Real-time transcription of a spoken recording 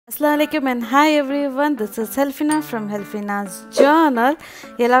Assalamualaikum and hi everyone, this is Helfina from helfinasjournal.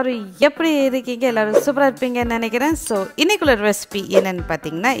 எல்லாரும் எப்படி இருக்கீங்க? எல்லாரும் சூப்பரா இருப்பீங்கன்னு நினைக்கிறேன். ஸோ இன்னைக்குள்ள ரெசிபி என்னன்னு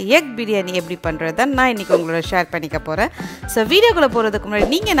பார்த்தீங்கன்னா எக் பிரியாணி எப்படி பண்ணுறதை நான் இன்னைக்கு உங்களோட ஷேர் பண்ணிக்க போகிறேன். ஸோ வீடியோக்குள்ளே போகிறதுக்கு முன்னாடி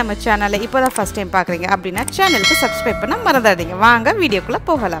நீங்கள் நம்ம சேனலை இப்போ தான் ஃபஸ்ட் டைம் பார்க்குறீங்க அப்படின்னா சேனலுக்கு சப்ஸ்கிரைப் பண்ண மறந்துடாதீங்க. வாங்க வீடியோக்குள்ளே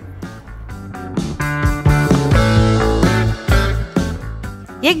போகலாம்.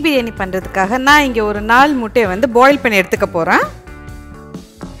 எக் பிரியாணி பண்ணுறதுக்காக நான் இங்கே ஒரு 4 முட்டையை வந்து பாயில் பண்ணி எடுத்துக்க போகிறேன்.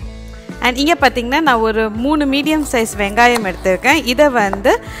 அண்ட் இங்கே பார்த்தீங்கன்னா நான் ஒரு 3 மீடியம் சைஸ் வெங்காயம் எடுத்துருக்கேன். இதை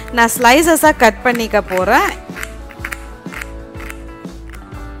வந்து நான் ஸ்லைசஸாக கட் பண்ணிக்க போகிறேன்.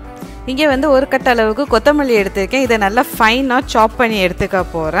 இங்கே வந்து ஒரு கட் அளவுக்கு கொத்தமல்லி எடுத்துருக்கேன். இதை நல்லா ஃபைனாக சாப் பண்ணி எடுத்துக்க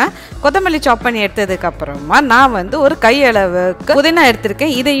போகிறேன். கொத்தமல்லி சாப் பண்ணி எடுத்ததுக்கப்புறமா நான் வந்து ஒரு கை அளவுக்கு புதினா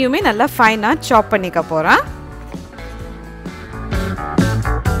எடுத்துருக்கேன். இதையுமே நல்லா ஃபைனாக சாப் பண்ணிக்க போகிறேன்.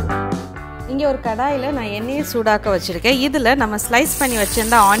 இங்கே ஒரு கடாயில் நான் எண்ணெயை சூடாக்க வச்சுருக்கேன். இதில் நம்ம ஸ்லைஸ் பண்ணி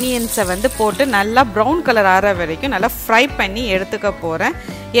வச்சுருந்த ஆனியன்ஸை வந்து போட்டு நல்லா ப்ரௌன் கலர் ஆகிற வரைக்கும் நல்லா ஃப்ரை பண்ணி எடுத்துக்க போகிறேன்.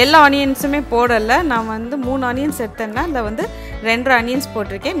 எல்லா ஆனியன்ஸுமே போடலை. நான் வந்து 3 ஆனியன்ஸ் எடுத்தேன்னா அதில் வந்து 2 ஆனியன்ஸ்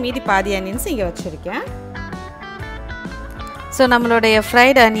போட்டிருக்கேன். மீதி பாதி ஆனியன்ஸ் இங்கே வச்சுருக்கேன். ஸோ நம்மளுடைய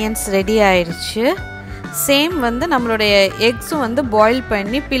ஃப்ரைட் ஆனியன்ஸ் ரெடி ஆயிடுச்சு. சேம் வந்து நம்மளுடைய எக்ஸும் வந்து பாயில்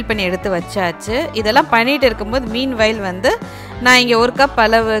பண்ணி பீல் பண்ணி எடுத்து வச்சாச்சு. இதெல்லாம் பண்ணிகிட்டு இருக்கும்போது மீன் வயல் வந்து நான் இங்கே 1 கப்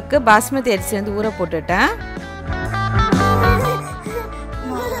அளவுக்கு பாஸ்மதி அரிசி வந்து ஊற போட்டுட்டேன்.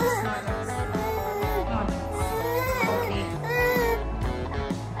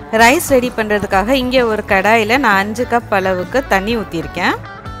 ரைஸ் ரெடி பண்ணுறதுக்காக இங்கே ஒரு கடாயில் நான் 5 கப் அளவுக்கு தண்ணி ஊற்றிருக்கேன்.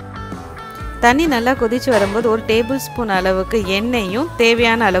 தண்ணி நல்லா கொதித்து வரும்போது 1 டேபிள் ஸ்பூன் அளவுக்கு எண்ணெயும்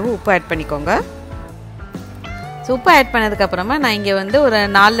தேவையான அளவு உப்பு ஆட் பண்ணிக்கோங்க. ஸோ உப்பு ஆட் பண்ணதுக்கப்புறமா நான் இங்கே வந்து ஒரு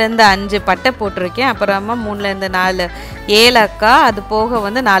 4லேருந்து 5 பட்டை போட்டிருக்கேன். அப்புறமா 3லேருந்து 4 ஏலக்காய், அது போக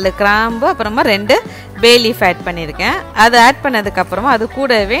வந்து 4 கிராம்பு, அப்புறமா 2 பே லீஃப் ஆட் பண்ணியிருக்கேன். அது ஆட் பண்ணதுக்கப்புறமா அது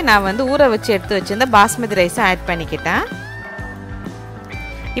கூடவே நான் வந்து ஊற வச்சு எடுத்து வச்சுருந்த பாஸ்மதி ரைஸை ஆட் பண்ணிக்கிட்டேன்.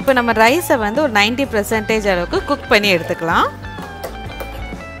 இப்போ நம்ம ரைஸை வந்து ஒரு 90% அளவுக்கு குக் பண்ணி எடுத்துக்கலாம்.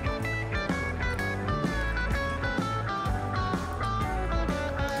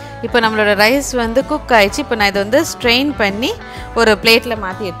 இப்போ நம்மளோட ரைஸ் வந்து குக் ஆயிடுச்சு. இப்போ நான் இதை வந்து ஸ்ட்ரெயின் பண்ணி ஒரு பிளேட்டில்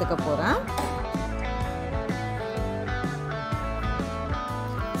மாற்றி எடுத்துக்க போகிறேன்.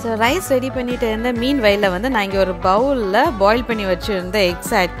 ஸோ ரைஸ் ரெடி பண்ணிட்டு இருந்த மீன் வயலில் வந்து நான் இங்கே ஒரு பவுலில் பாயில் பண்ணி வச்சுருந்த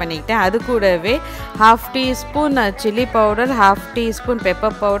எக்ஸ் ஆட் பண்ணிக்கிட்டேன். அது கூடவே 1/2 teaspoon chilli powder, 1/2 teaspoon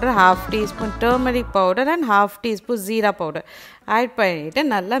pepper powder, 1/2 teaspoon turmeric powder and 1/2 teaspoon jeera powder add பண்ணிவிட்டு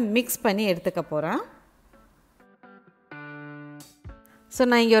நல்லா மிக்ஸ் பண்ணி எடுத்துக்க போகிறேன். ஸோ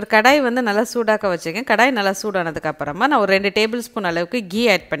நான் இங்கே ஒரு கடாய் வந்து நல்லா சூடாக்க வச்சுருக்கேன். கடாய் நல்லா சூடானதுக்கப்புறமா நான் ஒரு 2 டேபிள் ஸ்பூன் அளவுக்கு கீ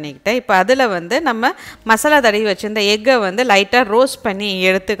ஆட் பண்ணிக்கிட்டேன். இப்போ அதில் வந்து நம்ம மசாலா தடவி வச்சுருந்த எக்கை வந்து லைட்டாக ரோஸ்ட் பண்ணி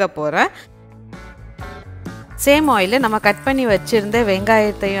எடுத்துக்க போகிறேன். சேம் ஆயிலில் நம்ம கட் பண்ணி வச்சுருந்த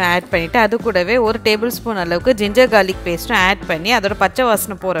வெங்காயத்தையும் ஆட் பண்ணிவிட்டு அது கூடவே 1 டேபிள் ஸ்பூன் அளவுக்கு ஜிஞ்சர் கார்லிக் பேஸ்ட்டும் ஆட் பண்ணி அதோட பச்சை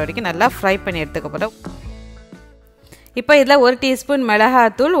வாசனை போகிற வரைக்கும் நல்லா ஃப்ரை பண்ணி எடுத்துக்க போகிறோம். இப்போ இதில் 1 டீஸ்பூன்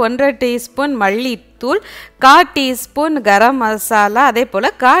மிளகாத்தூள், 1/2 டீஸ்பூன் மல்லித்தூள், 1/4 டீஸ்பூன் கரம் மசாலா, அதே போல்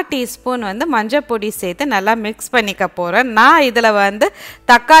 1/4 டீஸ்பூன் வந்து மஞ்சள் பொடி சேர்த்து நல்லா மிக்ஸ் பண்ணிக்க போகிறேன். நான் இதில் வந்து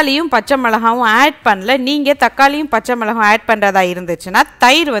தக்காளியும் பச்சை மிளகாவும் ஆட் பண்ணல. நீங்கள் தக்காளியும் பச்சை மிளகாவும் ஆட் பண்ணுறதா இருந்துச்சுன்னா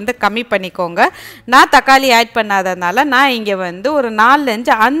தயிர் வந்து கம்மி பண்ணிக்கோங்க. நான் தக்காளி ஆட் பண்ணாததுனால நான் இங்கே வந்து ஒரு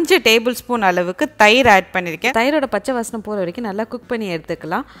 4லேருந்து 5 டேபிள் ஸ்பூன் அளவுக்கு தயிர் ஆட் பண்ணியிருக்கேன். தயிரோட பச்சை வாசனை போகிற வரைக்கும் நல்லா குக் பண்ணி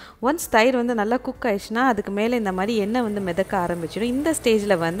எடுத்துக்கலாம். ஒன்ஸ் தயிர் வந்து நல்லா குக் ஆயிடுச்சுன்னா அதுக்கு மேலே இந்த மாதிரி எண்ணெய் வந்து மிதக்க ஆரம்பிச்சிடும். இந்த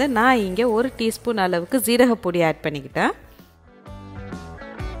ஸ்டேஜில் வந்து நான் இங்கே 1 டீஸ்பூன் அளவுக்கு ஜீரகப்பொடி ஆட் பண்ணிக்கிட்டேன்.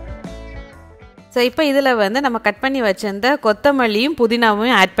 ஸோ இப்போ இதில் வந்து நம்ம கட் பண்ணி வச்சிருந்த கொத்தமல்லியும்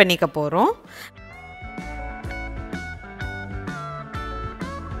புதினாவும் ஆட் பண்ணிக்க போகிறோம்.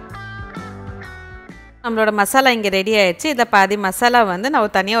 நம்மளோட மசாலா இங்கே ரெடி ஆயிடுச்சு. இதில் பாதி மசாலா வந்து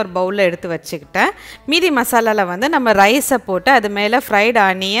நான் தனியாக ஒரு பவுலில் எடுத்து வச்சுக்கிட்டேன். மீதி மசாலாவில் வந்து நம்ம ரைஸை போட்டு அது மேலே ஃப்ரைட்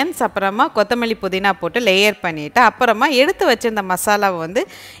ஆனியன்ஸ், அப்புறமா கொத்தமல்லி புதினா போட்டு லேயர் பண்ணிவிட்டு அப்புறமா எடுத்து வச்சுருந்த மசாலாவை வந்து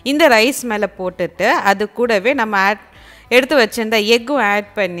இந்த ரைஸ் மேலே போட்டுட்டு அது கூடவே நம்ம எடுத்து வச்சுருந்த எக்கும்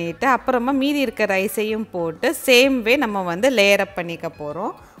ஆட் பண்ணிவிட்டு அப்புறமா மீதி இருக்க ரைஸையும் போட்டு சேம் வே நம்ம வந்து லேயர் அப் பண்ணிக்க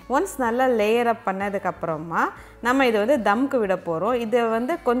போகிறோம். ஒன்ஸ் நல்லா லேயர் அப் பண்ணதுக்கப்புறமா நம்ம இதை வந்து தம்க்கு விட போகிறோம். இதை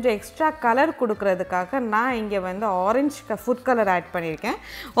வந்து கொஞ்சம் எக்ஸ்ட்ரா கலர் கொடுக்கறதுக்காக நான் இங்கே வந்து ஆரஞ்சு ஃபுட் கலர் ஆட் பண்ணியிருக்கேன்.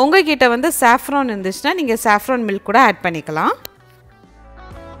 உங்கள்கிட்ட வந்து சாஃப்ரான் இருந்துச்சுன்னா நீங்கள் சாஃப்ரான் மில்க் கூட ஆட் பண்ணிக்கலாம்.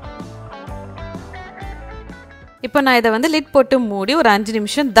 இப்போ நான் இதை வந்து லிட் போட்டு மூடி ஒரு 5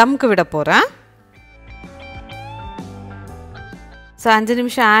 நிமிஷம் தம்க்கு விட போகிறேன். ஸோ 5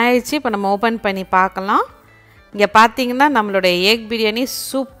 நிமிஷம் ஆயிடுச்சு. இப்போ நம்ம ஓப்பன் பண்ணி பார்க்கலாம். இங்கே பார்த்தீங்கன்னா நம்மளுடைய எக் பிரியாணி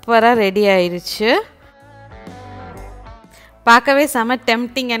சூப்பராக ரெடி ஆயிடுச்சு. பார்க்கவே செம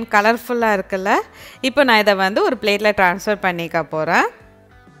டெம்ப்டிங் அண்ட் கலர்ஃபுல்லாக இருக்குல்ல. இப்போ நான் இதை வந்து ஒரு பிளேட்டில் ட்ரான்ஸ்ஃபர் பண்ணிக்க போகிறேன்.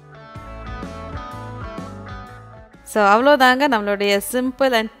 ஸோ அவ்வளோதாங்க, நம்மளுடைய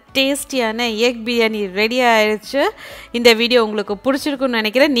சிம்பிள் அண்ட் டேஸ்டியான எக் பிரியாணி ரெடி ஆயிடுச்சு. இந்த வீடியோ உங்களுக்கு பிடிச்சிருக்குன்னு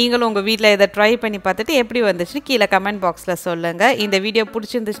நினைக்கிறேன். நீங்களும் உங்கள் வீட்டில் இதை ட்ரை பண்ணி பார்த்துட்டு எப்படி வந்துச்சுன்னு கீழே கமெண்ட் பாக்ஸில் சொல்லுங்கள். இந்த வீடியோ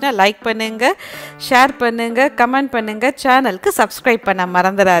பிடிச்சிருந்துச்சுன்னா லைக் பண்ணுங்கள், ஷேர் பண்ணுங்கள், கமெண்ட் பண்ணுங்கள், சேனலுக்கு சப்ஸ்கிரைப் பண்ண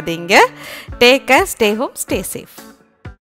மறந்துடாதீங்க. Take care, stay home, stay safe.